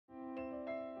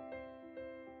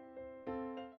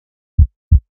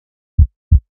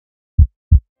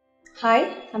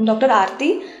Hi, I'm Dr.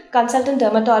 Arti, consultant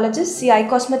dermatologist, CI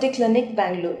Cosmetic Clinic,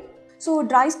 Bangalore. So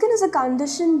dry skin is a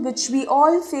condition which we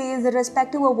all face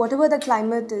irrespective of whatever the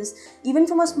climate is. Even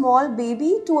from a small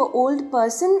baby to an old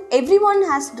person, everyone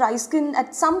has dry skin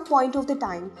at some point of the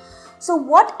time. So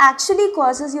what actually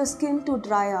causes your skin to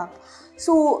dry up?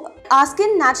 So our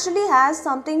skin naturally has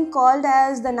something called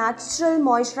as the natural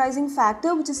moisturizing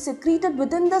factor, which is secreted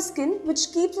within the skin,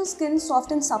 which keeps the skin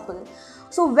soft and supple.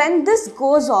 So when this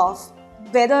goes off,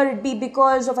 whether it be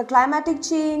because of a climatic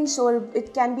change or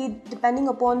it can be depending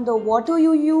upon the water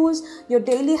you use, your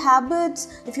daily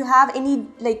habits, if you have any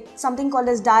something called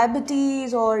as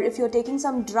diabetes, or if you're taking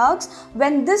some drugs,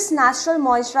 when this natural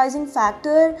moisturizing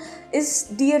factor is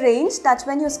deranged, that's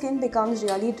when your skin becomes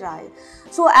really dry.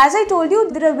 So as I told you,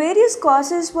 there are various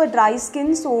causes for dry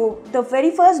skin. So the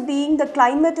very first being the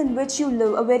climate in which you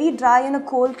live, a very dry and a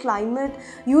cold climate,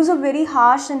 use of very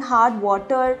harsh and hard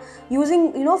water,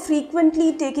 using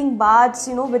frequently taking baths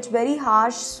with very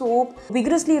harsh soap,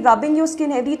 vigorously rubbing your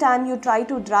skin every time you try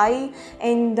to dry,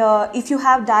 and if you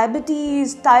have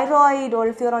diabetes, thyroid, or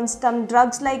if you're on some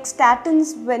drugs like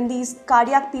statins, when these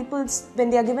cardiac people, when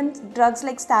they are given drugs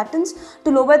like statins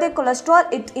to lower their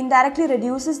cholesterol, it indirectly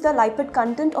reduces the lipid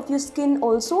content of your skin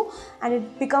also, and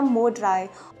it becomes more dry.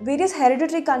 Various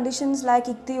hereditary conditions like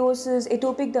ichthyosis,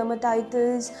 atopic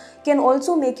dermatitis can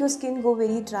also make your skin go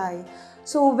very dry.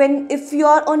 So if you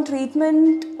are on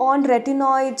treatment on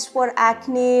retinoids for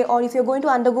acne, or if you're going to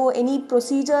undergo any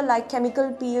procedure like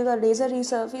chemical peel or laser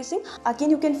resurfacing,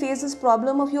 again you can face this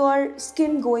problem of your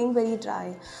skin going very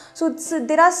dry. So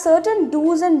there are certain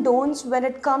do's and don'ts when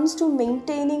it comes to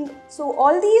maintaining. So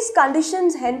all these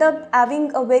conditions end up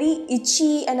having a very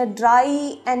itchy and a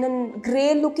dry and a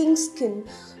grey looking skin.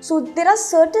 So there are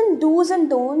certain do's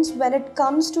and don'ts when it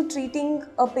comes to treating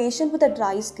a patient with a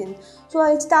dry skin. So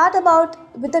I'll start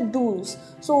with the do's.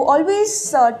 So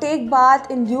always take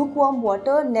bath in lukewarm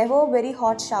water, never very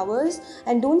hot showers,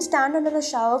 and don't stand under a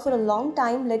shower for a long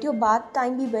time. Let your bath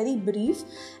time be very brief,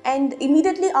 and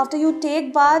immediately after you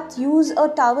take bath, use a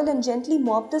towel and gently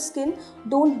mop the skin.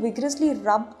 Don't vigorously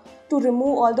rub to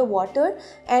remove all the water,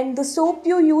 and the soap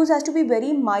you use has to be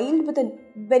very mild with a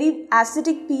very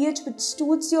acidic pH which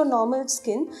suits your normal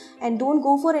skin, and don't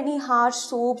go for any harsh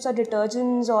soaps or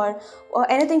detergents or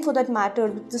anything for that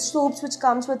matter, the soaps which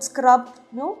comes with scrub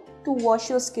to wash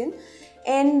your skin.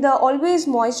 And always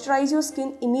moisturize your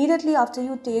skin immediately after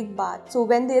you take bath. So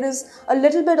when there is a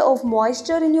little bit of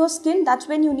moisture in your skin, that's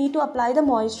when you need to apply the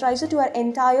moisturizer to your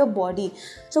entire body.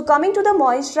 So coming to the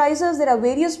moisturizers, there are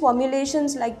various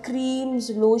formulations like creams,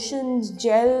 lotions,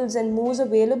 gels and mousse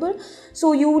available.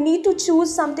 So you need to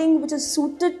choose something which is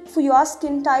suited for your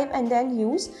skin type and then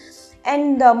use.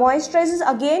 And moisturizers,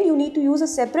 again you need to use a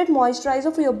separate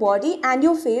moisturizer for your body and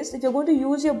your face. If you're going to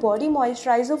use your body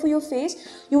moisturizer for your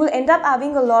face, you will end up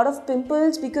having a lot of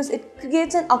pimples because it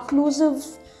creates an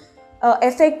occlusive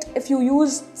effect if you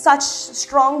use such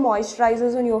strong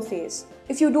moisturizers on your face.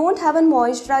 If you don't have a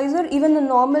moisturizer, even the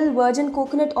normal virgin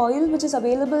coconut oil which is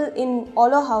available in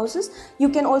all our houses, you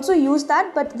can also use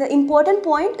that, but the important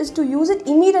point is to use it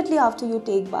immediately after you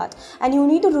take bath, and you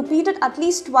need to repeat it at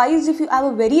least twice if you have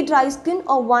a very dry skin,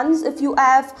 or once if you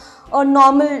have a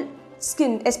normal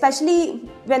skin, especially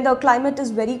when the climate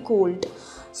is very cold.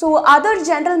 So other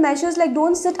general measures like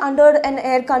don't sit under an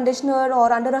air conditioner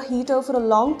or under a heater for a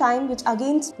long time, which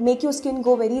again make your skin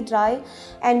go very dry.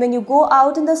 And when you go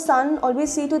out in the sun,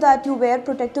 always see to that you wear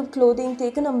protective clothing,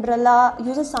 take an umbrella,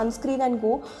 use a sunscreen and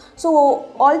go.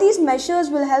 So all these measures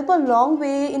will help a long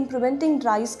way in preventing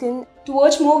dry skin. To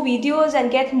watch more videos and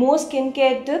get more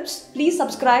skincare tips, please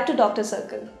subscribe to Dr.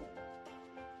 Circle.